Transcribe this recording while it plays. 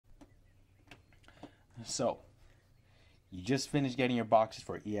So, you just finished getting your boxes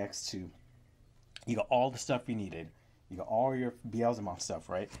for EX2. You got all the stuff you needed. You got all your Beelzemon stuff,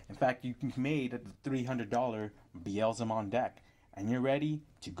 right? In fact, you made the $300 Beelzemon deck. And you're ready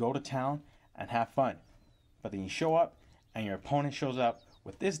to go to town and have fun. But then you show up and your opponent shows up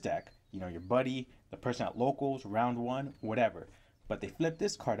with this deck. You know, your buddy, the person at locals, round one, whatever. But they flip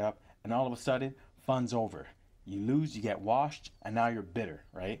this card up and all of a sudden, fun's over. You lose, you get washed, and now you're bitter,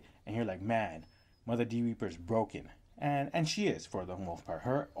 right? And you're like, man, Mother D Reaper is broken. And she is for the most part.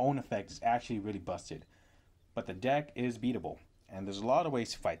 Her own effect is actually really busted. But the deck is beatable. And there's a lot of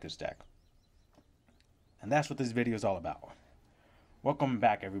ways to fight this deck. And that's what this video is all about. Welcome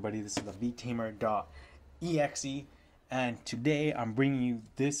back, everybody. This is the V-TamerdotEXE. And today I'm bringing you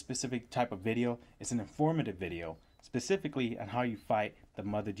this specific type of video. It's an informative video, specifically on how you fight the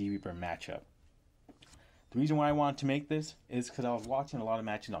Mother D Reaper matchup. The reason why I wanted to make this is because I was watching a lot of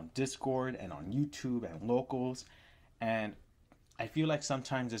matches on Discord and on YouTube and locals. And I feel like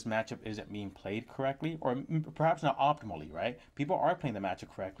sometimes this matchup isn't being played correctly, or perhaps not optimally, right? People are playing the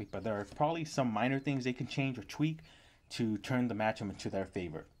matchup correctly, but there are probably some minor things they can change or tweak to turn the matchup into their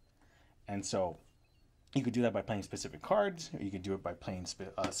favor. And so you could do that by playing specific cards, or you could do it by playing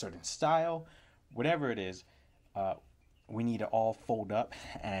a certain style. Whatever it is, we need to all fold up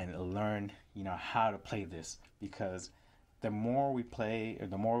and learn, how to play this, because the more we play, or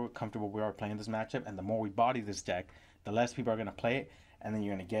the more comfortable we are playing this matchup, and the more we body this deck, the less people are going to play it, and then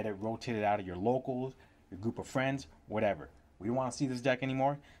you're going to get it rotated out of your locals, your group of friends, whatever. We don't want to see this deck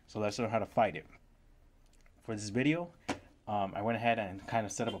anymore, so let's learn how to fight it. For this video, I went ahead and kind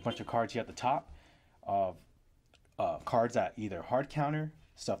of set up a bunch of cards here at the top of cards that either hard counter,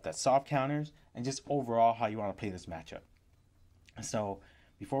 stuff that soft counters, and just overall how you want to play this matchup. So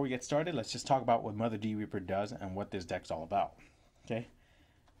before we get started, let's just talk about what Mother D Reaper does and what this deck's all about. Okay?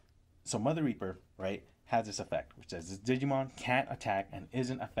 So Mother Reaper, right, has this effect, which says this Digimon can't attack and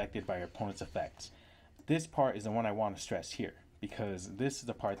isn't affected by your opponent's effects. This part is the one I want to stress here, because this is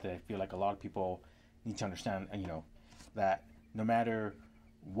the part that I feel like a lot of people need to understand, that no matter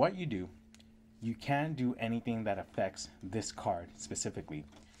what you do, you can't do anything that affects this card specifically.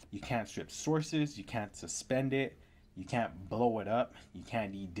 You can't strip sources, you can't suspend it, you can't blow it up, you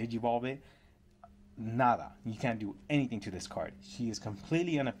can't digivolve it, nada. You can't do anything to this card. She is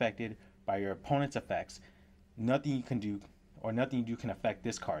completely unaffected by your opponent's effects. Nothing you can do, or nothing you do, can affect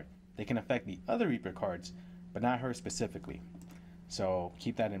this card. They can affect the other Reaper cards, but not her specifically. So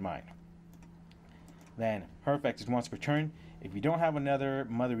keep that in mind. Then her effect is once per turn. If you don't have another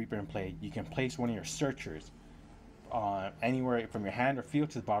Mother Reaper in play, you can place one of your searchers anywhere from your hand or field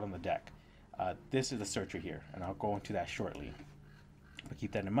to the bottom of the deck. This is the searcher here, and I'll go into that shortly. But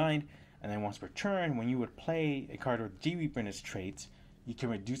keep that in mind. And then once per turn, when you would play a card with G Reaper in its traits, you can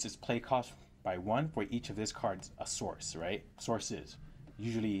reduce its play cost by 1 for each of this card's a source, right? Sources,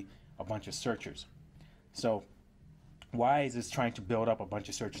 usually a bunch of searchers. So why is this trying to build up a bunch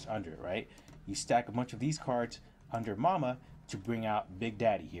of searchers under, right? You stack a bunch of these cards under Mama to bring out Big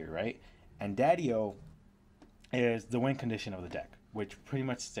Daddy here, right? And Daddy-O is the win condition of the deck, which pretty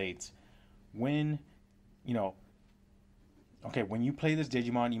much states when, when you play this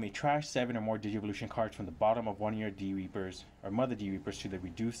Digimon, you may trash 7 or more Digivolution cards from the bottom of one of your D Reapers or Mother D Reapers to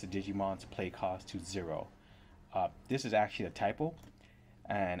reduce the Digimon's play cost to 0. This is actually a typo,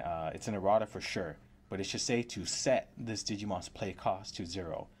 and it's an errata for sure, but it should say to set this Digimon's play cost to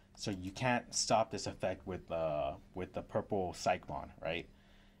 0. So you can't stop this effect with the purple Psychmon, right?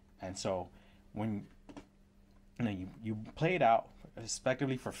 And so when you play it out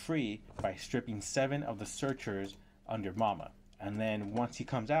effectively for free by stripping 7 of the searchers under Mama. And then once he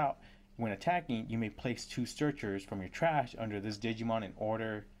comes out, when attacking, you may place 2 searchers from your trash under this Digimon in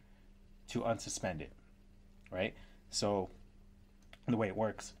order to unsuspend it, right? So the way it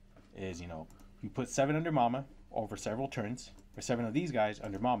works is, you put 7 under Mama over several turns, or 7 of these guys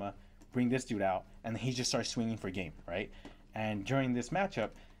under Mama, bring this dude out, and then he just starts swinging for game, right? And during this matchup,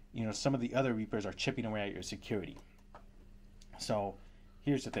 some of the other Reapers are chipping away at your security. So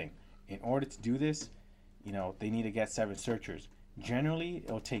here's the thing. In order to do this, they need to get 7 searchers. Generally,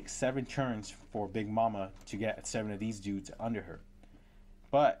 it'll take 7 turns for Big Mama to get 7 of these dudes under her.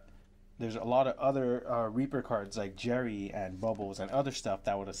 But there's a lot of other Reaper cards like Jerry and Bubbles and other stuff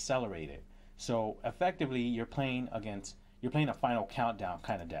that would accelerate it. So effectively, you're playing a final countdown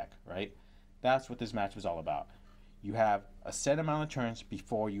kind of deck, right? That's what this match was all about. You have a set amount of turns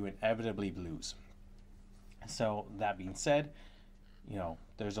before you inevitably lose. So that being said,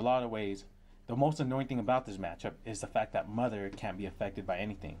 there's a lot of ways. The most annoying thing about this matchup is the fact that Mother can't be affected by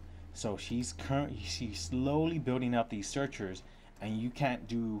anything. So she's slowly building up these searchers, and you can't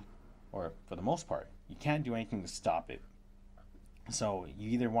do or for the most part, you can't do anything to stop it. So you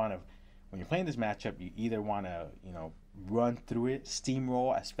either want to, when you're playing this matchup, you either want to, run through it,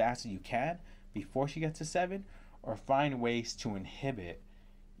 steamroll as fast as you can before she gets to 7, or find ways to inhibit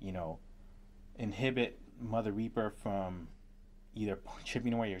Mother Reaper from either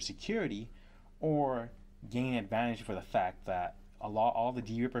chipping away your security or gain advantage for the fact that all the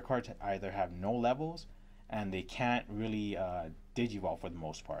D Reaper cards either have no levels and they can't really digivolve for the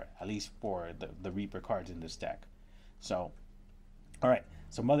most part, at least for the Reaper cards in this deck. So, alright,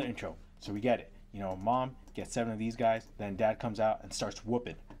 so Mother intro. So we get it. Mom gets 7 of these guys, then Dad comes out and starts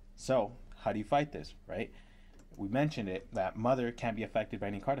whooping. So, how do you fight this, right? We mentioned it that Mother can't be affected by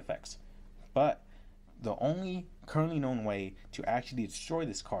any card effects. But the only currently known way to actually destroy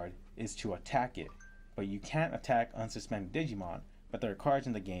this card is to attack it. But you can't attack unsuspended Digimon, but there are cards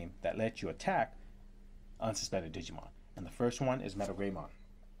in the game that let you attack unsuspended Digimon. And the first one is Metal Greymon.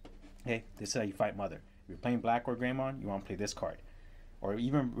 Okay, this is how you fight Mother. If you're playing Black or Greymon, you want to play this card. Or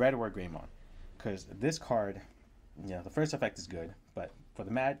even Red or Greymon. Because this card, the first effect is good, but for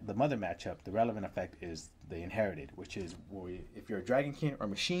the Mother matchup, the relevant effect is the Inherited, which is if you're a Dragonkin or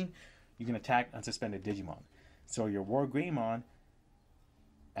Machine, you can attack unsuspended Digimon. So your War Greymon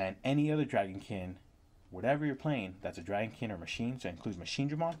and any other Dragonkin, whatever you're playing, that's a Dragonkin or Machine, so it includes Machine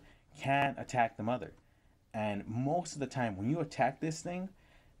Dramon, can attack the Mother. And most of the time, when you attack this thing,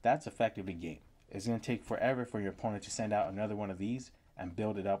 that's effectively game. It's going to take forever for your opponent to send out another one of these and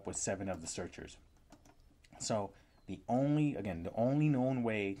build it up with 7 of the Searchers. So the only known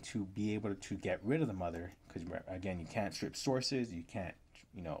way to be able to get rid of the Mother, because again, you can't strip sources, you can't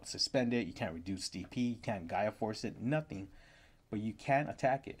suspend it, you can't reduce DP, you can't Gaia Force it, nothing, but you can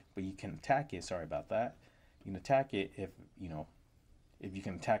attack it. But you can attack it, sorry about that, you can attack it if you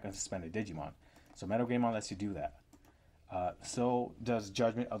can attack unsuspended Digimon. So Metal Greymon lets you do that. So does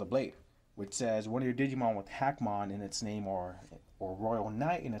Judgment of the Blade, which says one of your Digimon with Hackmon in its name or Royal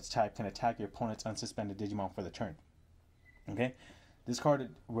Knight in its type can attack your opponent's unsuspended Digimon for the turn. Okay, this card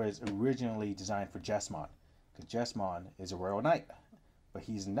was originally designed for Jesmon, because Jesmon is a Royal Knight, but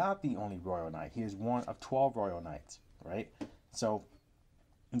he's not the only Royal Knight. He is one of 12 Royal Knights, right? So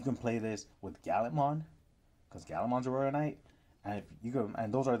you can play this with Gallantmon, because Gallantmon's a Royal Knight, and if you go,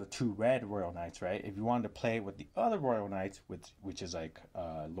 and those are the 2 red Royal Knights, right? If you wanted to play with the other Royal Knights, which is like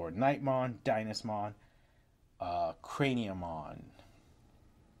Lord Nightmon, Dynasmon, Craniumon.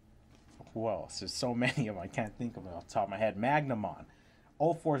 Who else? There's so many of them I can't think of it off the top of my head. Magnamon,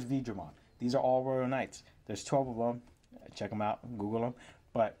 Ulforce Vidramon. These are all Royal Knights. There's 12 of them. Check them out, Google them.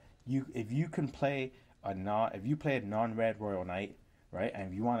 But if you play a non-red Royal Knight, right, and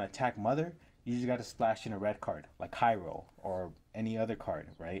if you want to attack Mother, you just got to splash in a red card like Hyro or any other card,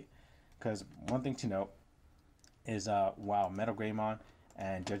 right? Because one thing to note is while Metal Greymon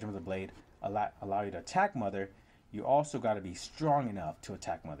and Judgment of the Blade allow you to attack Mother, you also got to be strong enough to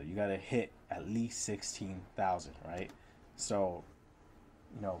attack Mother. You got to hit at least 16,000, right? So,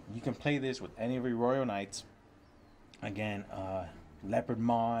 you can play this with any of your Royal Knights. Again,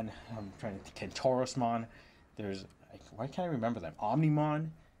 Leopardmon, I'm trying to think, Kentorosmon. Why can't I remember them? Omnimon.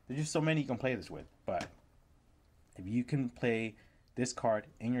 There's just so many you can play this with. But if you can play this card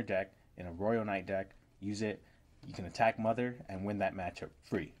in your deck, in a Royal Knight deck, use it. You can attack Mother and win that matchup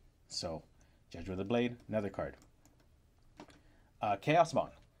free. So, Judgment of the Blade, another card.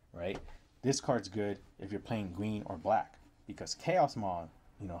 Chaosmon, right? This card's good if you're playing green or black, because Chaosmon,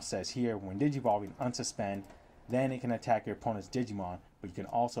 says here, when Digivolving, unsuspend, then it can attack your opponent's Digimon, but you can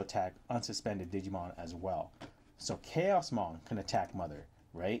also attack unsuspended Digimon as well. So Chaosmon can attack Mother,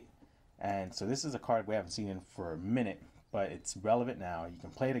 right? And so this is a card we haven't seen in for a minute, but it's relevant now. You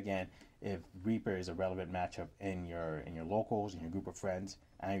can play it again if Reaper is a relevant matchup in your locals, in your group of friends,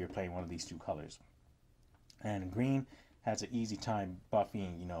 and you're playing one of these 2 colors. And green has an easy time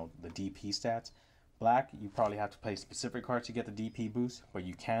buffing, the DP stats. Black, you probably have to play specific cards to get the DP boost, but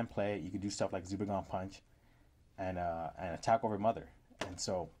you can play it. You can do stuff like Zubagon Punch and attack over Mother. And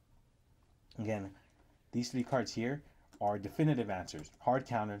so, again, these 3 cards here are definitive answers, hard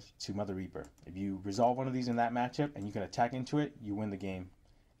counters to Mother Reaper. If you resolve one of these in that matchup and you can attack into it, you win the game,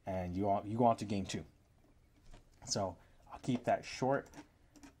 and you go on to game 2. So I'll keep that short,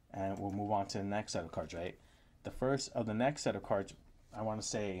 and we'll move on to the next set of cards, right? The first of the next set of cards, I want to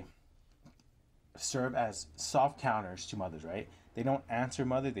say, serve as soft counters to Mothers, right? They don't answer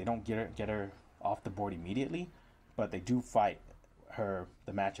Mother, they don't get her off the board immediately, but they do fight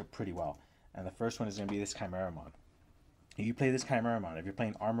the matchup pretty well. And the first one is going to be this Chimeramon. If you play this Chimeramon, if you're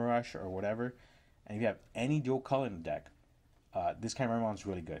playing Armor Rush or whatever, and if you have any dual color in the deck, this Chimeramon is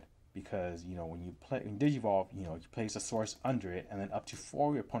really good. because when you play in Digivolve, you place a source under it, and then up to 4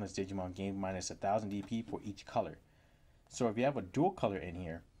 of your opponent's Digimon gain minus 1,000 DP for each color. So if you have a dual color in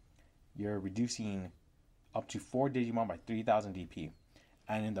here, you're reducing up to 4 Digimon by 3,000 DP.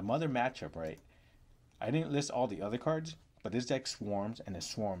 And in the Mother matchup, right, I didn't list all the other cards, but this deck swarms, and it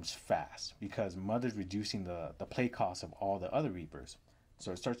swarms fast because Mother's reducing the play cost of all the other Reapers.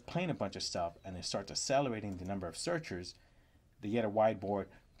 So it starts playing a bunch of stuff, and it starts accelerating the number of searchers. They get a wide board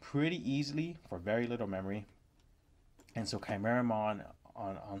pretty easily for very little memory. And so Chimeramon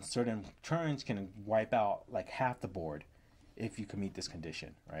on certain turns can wipe out like half the board if you can meet this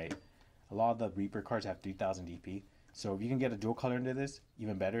condition, right? A lot of the Reaper cards have 3,000 DP. So if you can get a dual color into this,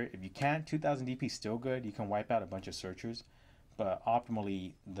 even better. If you can't, 2,000 DP is still good. You can wipe out a bunch of searchers. But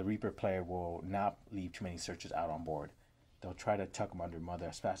optimally, the Reaper player will not leave too many searchers out on board. They'll try to tuck them under Mother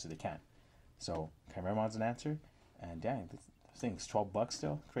as fast as they can. So Chimeramon's an answer. And dang, this thing's $12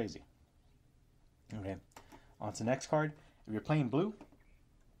 still? Crazy. Okay, on to the next card. If you're playing blue,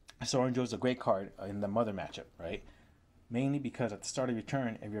 Soranjo's a great card in the Mother matchup, right? Mainly because at the start of your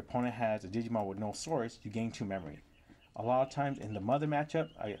turn, if your opponent has a Digimon with no source, you gain 2 memory. A lot of times in the Mother matchup,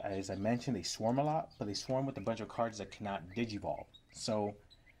 as I mentioned, they swarm a lot, but they swarm with a bunch of cards that cannot Digivolve. So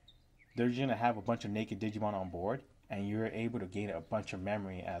they're going to have a bunch of naked Digimon on board, and you're able to gain a bunch of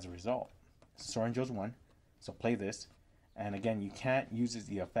memory as a result. Soranjo's one, so play this. And again, you can't use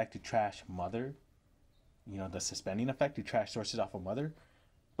the effect to trash Mother, the suspending effect to trash sources off of Mother,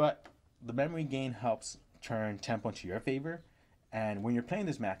 but the memory gain helps turn tempo into your favor. And when you're playing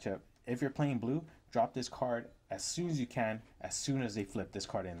this matchup, if you're playing blue, drop this card as soon as you can, as soon as they flip this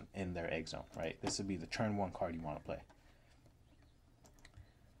card in their egg zone, right? This would be the turn 1 card you want to play.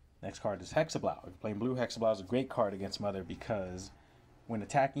 Next card is Hexablow. If you're playing blue, Hexablow is a great card against Mother because when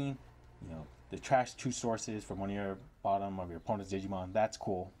attacking, they trash 2 sources from one of your bottom of your opponent's Digimon. That's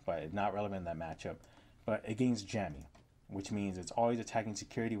cool, but not relevant in that matchup. But it gains jamming, which means it's always attacking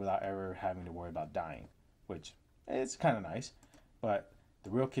security without ever having to worry about dying, which is kind of nice. But the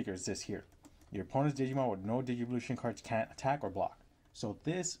real kicker is this here. Your opponent's Digimon with no Digivolution cards can't attack or block. So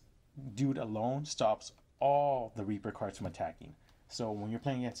this dude alone stops all the Reaper cards from attacking. So when you're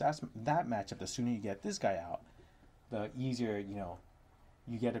playing against that matchup, the sooner you get this guy out, the easier,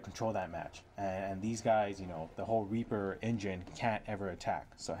 you get to control that match. And these guys, the whole Reaper engine can't ever attack.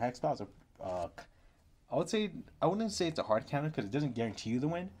 So Hexablow is I wouldn't say it's a hard counter because it doesn't guarantee you the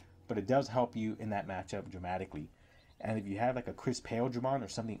win, but it does help you in that matchup dramatically. And if you have like a Chris Pale Dramon or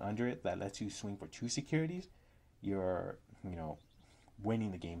something under it that lets you swing for 2 securities, you're,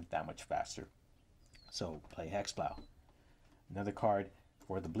 winning the game that much faster. So play Hexablow. Another card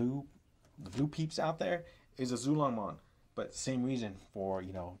for the blue peeps out there is Azulamon. But same reason for,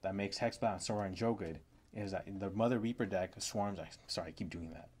 that makes Hexablow and Soranjo good is that the Mother Reaper deck swarms. Sorry, I keep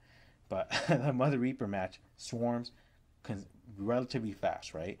doing that. But the Mother Reaper match swarms relatively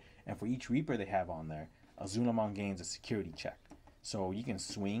fast, right? And for each Reaper they have on there, Azulamon gains a security check. So you can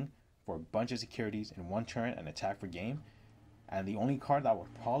swing for a bunch of securities in 1 turn and attack for game. And the only card that would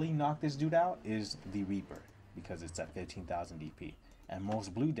probably knock this dude out is the Reaper, because it's at 15,000 DP. And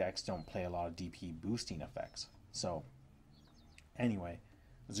most blue decks don't play a lot of DP boosting effects. So anyway,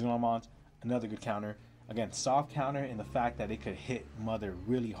 Azulamon's another good counter. Again, soft counter in the fact that it could hit Mother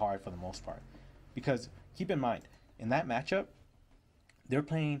really hard for the most part. Because keep in mind, in that matchup, they're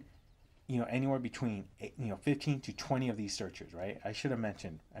playing, anywhere between 15 to 20 of these searchers, right? I should have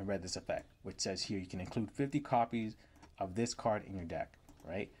mentioned and read this effect, which says here you can include 50 copies of this card in your deck,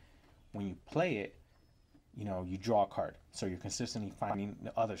 right? When you play it, you draw a card. So you're consistently finding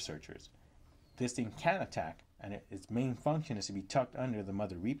the other searchers. This thing can attack, and its main function is to be tucked under the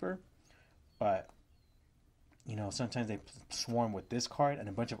Mother Reaper, but sometimes they swarm with this card and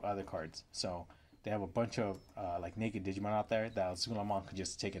a bunch of other cards. So they have a bunch of like naked Digimon out there that Azulamon could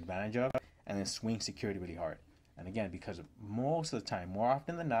just take advantage of and then swing security really hard. And again, because most of the time, more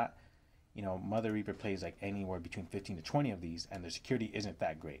often than not, Mother Reaper plays like anywhere between 15 to 20 of these, and their security isn't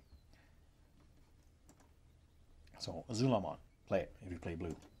that great. So Azulamon, play it if you play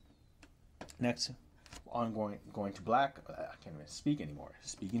blue. Next, going to black. I can't even speak anymore.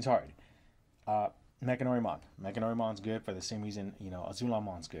 Speaking's hard. Mechanorimon. Mechanorimon's good for the same reason,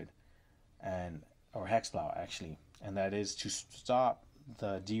 Azulamon's good. Or Hexablow, actually. And that is to stop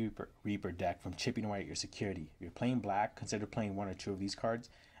the D-Reaper deck from chipping away at your security. If you're playing black, consider playing 1 or 2 of these cards.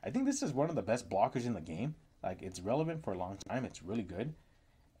 I think this is one of the best blockers in the game. Like, it's relevant for a long time. It's really good.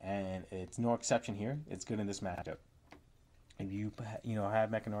 And it's no exception here. It's good in this matchup. If you have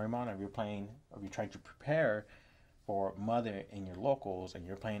Mechanorimon, or if you're trying to prepare for Mother in your locals and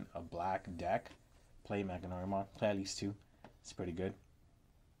you're playing a black deck, play Mechanorimon. Play at least 2. It's pretty good.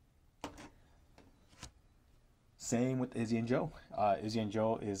 Same with Izzy and Joe. Izzy and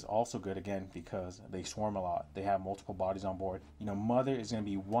Joe is also good again because they swarm a lot. They have multiple bodies on board. You know, Mother is going to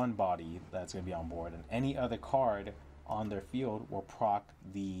be one body that's going to be on board, and any other card on their field will proc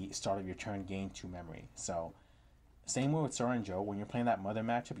the start of your turn gain 2 memory. So same way with Sora and Joe. When you're playing that Mother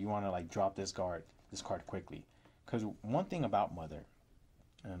matchup, you want to like drop this card quickly, because one thing about Mother,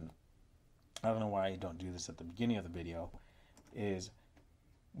 and I don't know why I don't do this at the beginning of the video, is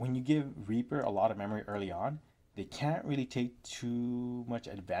when you give Reaper a lot of memory early on, they can't really take too much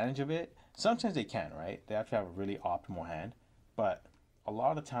advantage of it. Sometimes they can, right? They have to have a really optimal hand. But a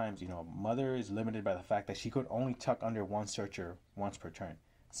lot of times, you know, Mother is limited by the fact that she could only tuck under one searcher once per turn.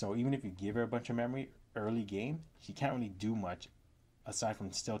 So even if you give her a bunch of memory early game, she can't really do much aside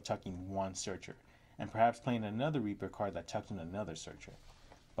from still tucking one searcher. And perhaps playing another Reaper card that tucks in another searcher.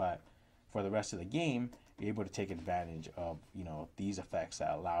 But for the rest of the game, you're able to take advantage of, you know, these effects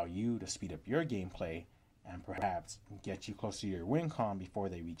that allow you to speed up your gameplay and perhaps get you close to your win con before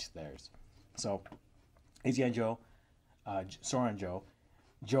they reach theirs. So, Izzy and Joe, Sora and Joe,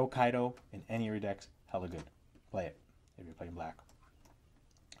 Joe Kaido in any of your decks, hella good. Play it if you're playing black.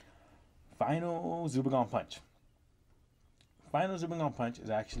 Final Zubagon Punch. Final Zubagon Punch is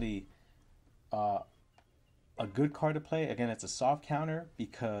actually a good card to play. Again, it's a soft counter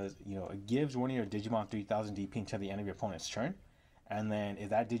because, you know, it gives one of your Digimon 3000 DP until the end of your opponent's turn. And then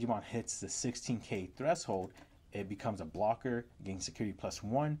if that Digimon hits the 16k threshold, it becomes a blocker, gains security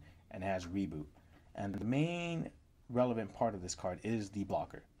 +1, and has reboot. And the main relevant part of this card is the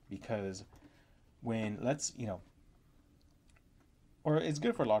blocker, because when, or it's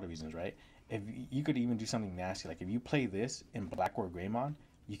good for a lot of reasons, right? If you could even do something nasty, like if you play this in Black War Greymon,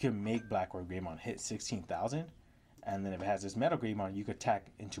 you can make Black War Greymon hit 16,000, and then if it has this Metal Greymon, you could tack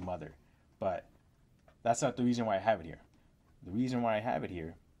into Mother. But that's not the reason why I have it here. The reason why I have it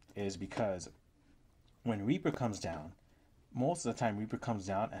here is because when Reaper comes down, most of the time Reaper comes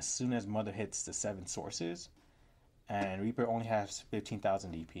down as soon as Mother hits the 7 sources, and Reaper only has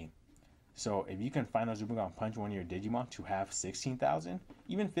 15,000 DP. So if you can Final Zubagon Punch one of your Digimon to have 16,000,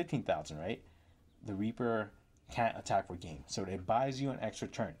 even 15,000, right? The Reaper can't attack for game. So it buys you an extra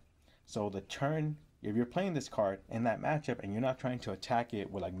turn. So the turn, if you're playing this card in that matchup and you're not trying to attack it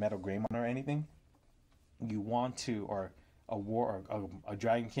with like Metal Greymon or anything, you want to, or a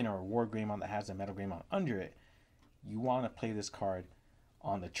Dragonkin or a War Greymon that has a Metal Greymon under it, you want to play this card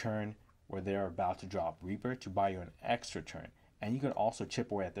on the turn where they're about to drop Reaper to buy you an extra turn. And you can also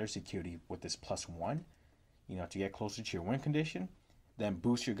chip away at their security with this +1, you know, to get closer to your win condition. Then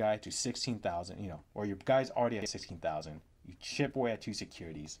boost your guy to 16,000, you know, or your guy's already at 16,000. You chip away at 2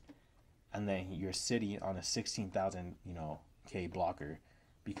 securities, and then you're sitting on a 16,000, you know, K blocker,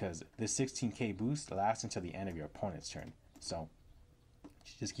 because this 16k boost lasts until the end of your opponent's turn. So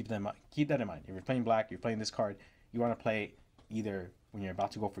just keep that in mind. If you're playing black, you're playing this card, you want to play either when you're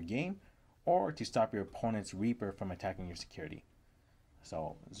about to go for game or to stop your opponent's Reaper from attacking your security.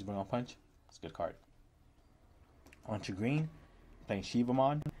 So Zubagon Punch, it's a good card. On to green, playing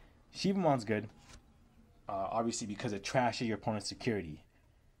Shivamon. Shivamon's good, obviously because it trashes your opponent's security.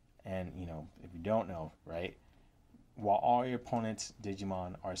 And, you know, if you don't know, right, while all your opponent's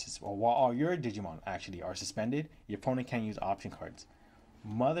Digimon are while all your Digimon actually are suspended, your opponent can use option cards.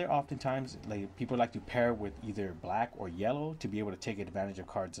 Mother oftentimes, like, people like to pair with either black or yellow to be able to take advantage of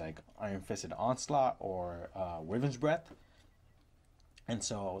cards like Iron Fisted Onslaught or Wyvern's Breath. And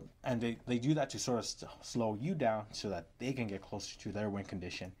so, and they do that to sort of slow you down so that they can get closer to their win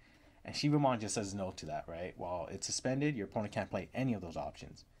condition. And Shivamon just says no to that, right? While it's suspended, your opponent can't play any of those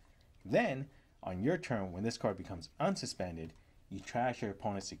options. Then, on your turn, when this card becomes unsuspended, you trash your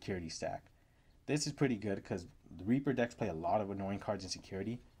opponent's security stack. This is pretty good because the Reaper decks play a lot of annoying cards in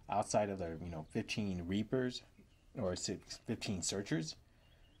security outside of their, 15 Reapers or 15 Searchers.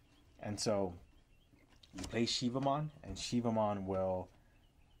 And so you play Shivamon, and Shivamon will,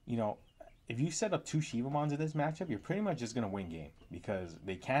 if you set up 2 Shivamons in this matchup, you're pretty much just going to win game because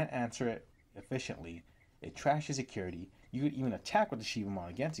they can't answer it efficiently. It trashes security. You could even attack with the Shivamon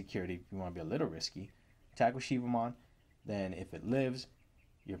against security if you want to be a little risky. Attack with Shivamon, then if it lives,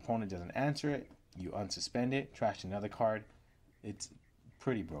 your opponent doesn't answer it, you unsuspend it, trash another card. It's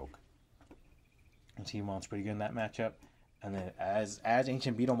pretty broke. And Shivamon's pretty good in that matchup. And then as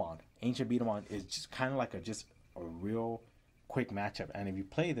Ancient Beetlemon is just kind of like a real quick matchup. And if you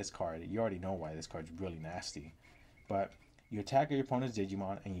play this card, you already know why this card's really nasty. But you attack your opponent's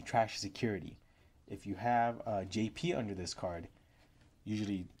Digimon and you trash security. If you have JP under this card,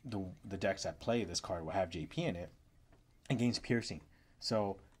 usually the decks that play this card will have JP in it, and gains piercing.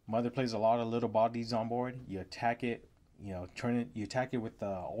 So Mother plays a lot of little bodies on board. You attack it, you know, turn it. You attack it with the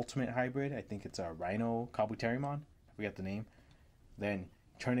ultimate hybrid. I think it's a Rhino Kabuterimon. I forget the name. Then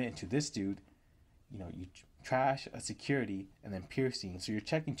turn it into this dude. You know, you trash a security and then piercing. So you're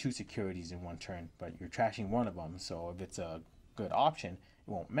checking 2 securities in one turn, but you're trashing one of them. So if it's a good option, it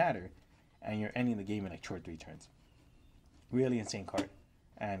won't matter, and you're ending the game in like 2 or 3 turns. Really insane card.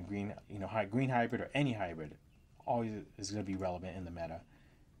 And green, you know, green hybrid or any hybrid, always is going to be relevant in the meta,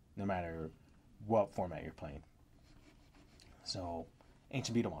 no matter what format you're playing. So,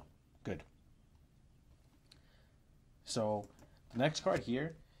 Ancient Beetlemon, good. So, the next card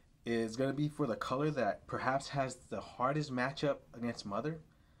here is going to be for the color that perhaps has the hardest matchup against Mother,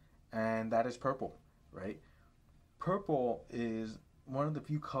 and that is purple, right? Purple is one of the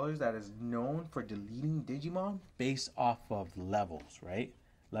few colors that is known for deleting Digimon based off of levels, right?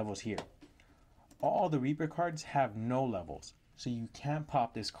 Levels here. All the Reaper cards have no levels, so you can't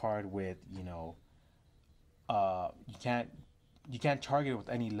pop this card with, you know, you can't target it with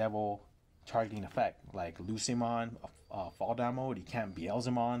any level targeting effect like Lucimon, Fall Down Mode. You can't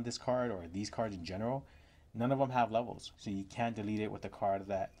Beelzemon this card or these cards in general. None of them have levels, so you can't delete it with a card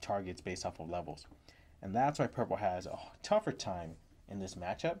that targets based off of levels, and that's why purple has a tougher time in this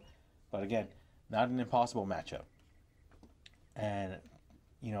matchup. But again, not an impossible matchup. And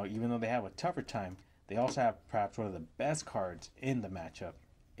you know, even though they have a tougher time, they also have perhaps one of the best cards in the matchup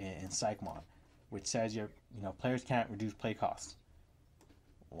in Psychmon, which says players can't reduce play costs.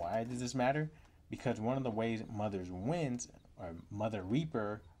 Why does this matter? Because one of the ways Mother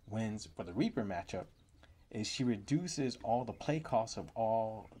Reaper wins for the Reaper matchup is she reduces all the play costs of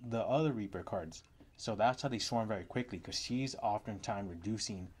all the other Reaper cards. So that's how they swarm very quickly, because she's oftentimes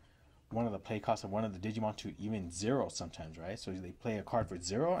reducing one of the play costs of one of the Digimon to even 0 sometimes, right? So they play a card for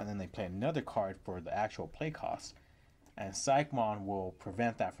 0, and then they play another card for the actual play cost. And Psychmon will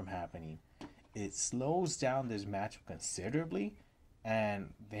prevent that from happening. It slows down this matchup considerably,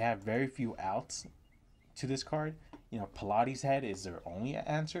 and they have very few outs to this card. You know, Pilates Head is their only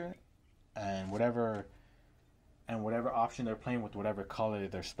answer, and whatever option they're playing with, whatever color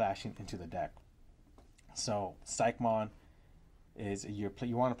they're splashing into the deck. So Psychmon is you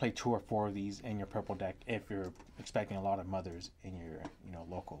want to play 2 or 4 of these in your purple deck if you're expecting a lot of mothers in your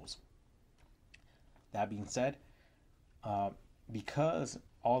locals. That being said, because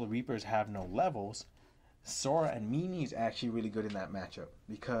all the Reapers have no levels, Sora and Mimi is actually really good in that matchup,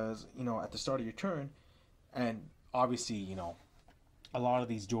 because at the start of your turn, and obviously a lot of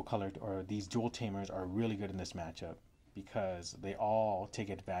these dual colored or these dual tamers are really good in this matchup because they all take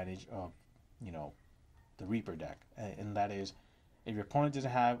advantage of the Reaper deck, and that is, if your opponent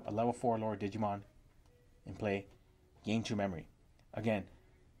doesn't have a level 4 lower Digimon in play, gain 2 memory. Again,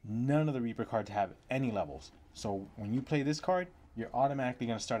 none of the Reaper cards have any levels, so when you play this card, you're automatically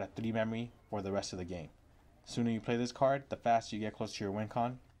going to start at 3 memory for the rest of the game. The sooner you play this card, the faster you get close to your win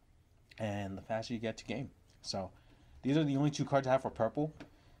con, and the faster you get to game. So these are the only 2 cards I have for purple,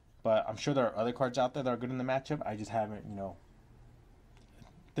 but I'm sure there are other cards out there that are good in the matchup. I just haven't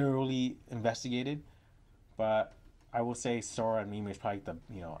thoroughly investigated. But I will say Sora and Mimi is probably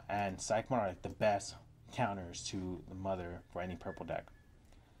and Psychmon are like the best counters to the Mother for any purple deck.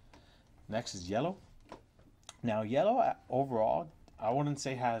 Next is Yellow. Now Yellow overall, I wouldn't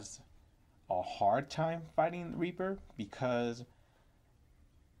say has a hard time fighting the Reaper, because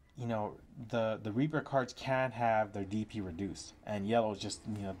the Reaper cards can have their DP reduced, and Yellow is just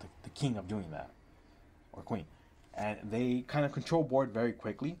the king of doing that, or queen, and they kind of control board very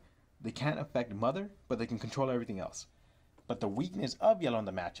quickly. They can't affect Mother, but they can control everything else. But the weakness of Yellow in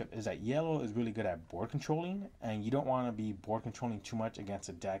the matchup is that Yellow is really good at board controlling, and you don't want to be board controlling too much against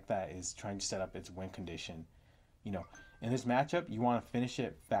a deck that is trying to set up its win condition. In this matchup, you want to finish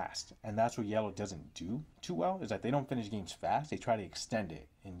it fast, and that's what Yellow doesn't do too well, is that they don't finish games fast. They try to extend it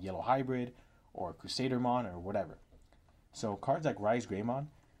in Yellow Hybrid or Crusadermon or whatever. So cards like Rise Greymon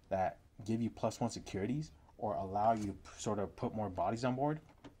that give you +1 securities or allow you to sort of put more bodies on board,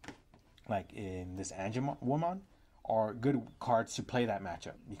 like in this Angelmon, are good cards to play that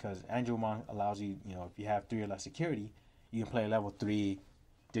matchup, because Angelmon allows you, if you have 3 or less security, you can play a level 3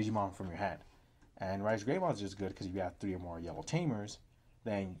 Digimon from your hand. And Rise Greymon is just good because if you have 3 or more Yellow Tamers,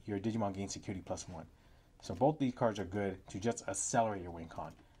 then your Digimon gains security +1. So both these cards are good to just accelerate your win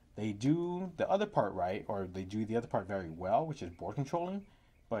con. They do the other part right, or they do the other part very well, which is board controlling,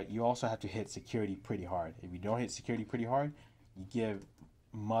 but you also have to hit security pretty hard. If you don't hit security pretty hard, you give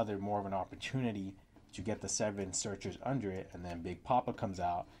Mother more of an opportunity to get the 7 searchers under it, and then Big Papa comes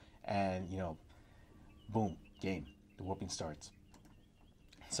out, and boom, game. The whooping starts.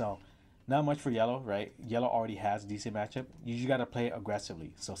 So not much for yellow, right? Yellow already has a decent matchup. You just got to play it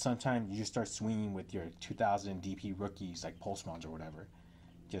aggressively. So sometimes you just start swinging with your 2000 DP rookies like Pulsemons or whatever.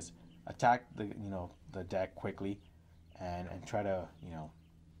 Just attack the deck quickly, and try to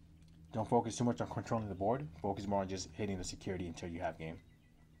don't focus too much on controlling the board. Focus more on just hitting the security until you have game.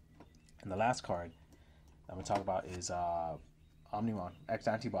 And the last card I'm gonna talk about is Omnimon X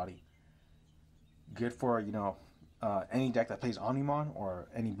Antibody. Good for any deck that plays Omnimon or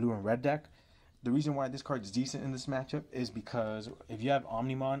any blue and red deck. The reason why this card is decent in this matchup is because if you have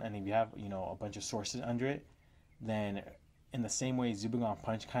Omnimon and if you have a bunch of sources under it, then in the same way Zubagon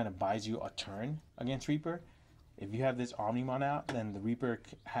Punch kind of buys you a turn against Reaper. If you have this Omnimon out, then the Reaper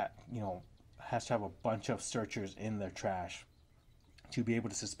has to have a bunch of searchers in their trash to be able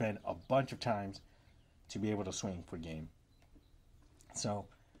to suspend a bunch of times to be able to swing for game. So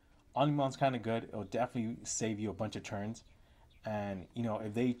Omnimon's kind of good. It'll definitely save you a bunch of turns. And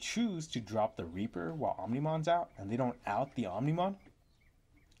if they choose to drop the Reaper while Omnimon's out and they don't out the Omnimon,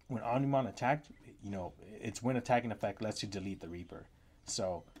 when Omnimon attacked, its when attacking effect lets you delete the Reaper.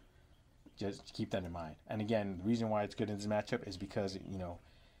 So just keep that in mind. And again, the reason why it's good in this matchup is because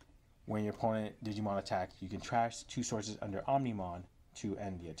when your opponent Digimon attacks, you can trash 2 sources under Omnimon to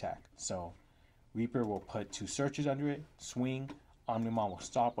end the attack. So Reaper will put 2 searches under it, swing, Omnimon will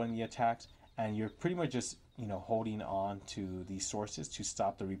stop one of the attacks, and you're pretty much just holding on to these sources to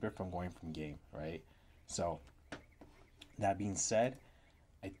stop the Reaper from going from game, right? So that being said,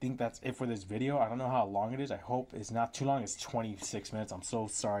 I think that's it for this video. I don't know how long it is. I hope it's not too long. It's 26 minutes. I'm so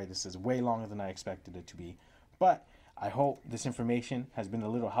sorry. This is way longer than I expected it to be. But I hope this information has been a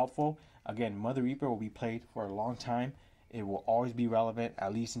little helpful. Again, Mother Reaper will be played for a long time. It will always be relevant,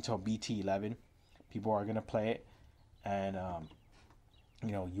 at least until BT11. People are going to play it. And,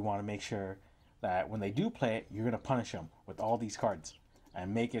 you want to make sure that when they do play it, you're going to punish them with all these cards.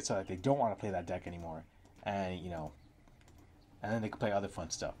 And make it so that they don't want to play that deck anymore. And, and then they can play other fun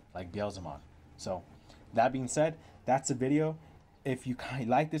stuff like Beelzemon. So that being said, that's the video. If you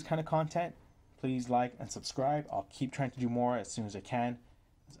like this kind of content, please like and subscribe. I'll keep trying to do more as soon as I can.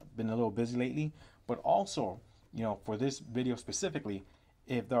 I've been a little busy lately. But also, for this video specifically,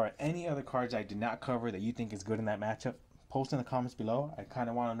 if there are any other cards I did not cover that you think is good in that matchup, post in the comments below. I kind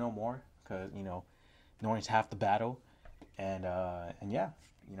of want to know more because, knowing's half the battle. And yeah,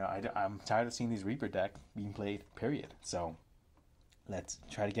 I'm tired of seeing these Reaper deck being played, period. So let's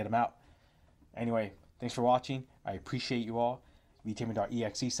try to get them out. Anyway, thanks for watching. I appreciate you all.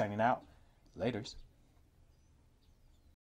 V-TamerdotEXE signing out. Laters.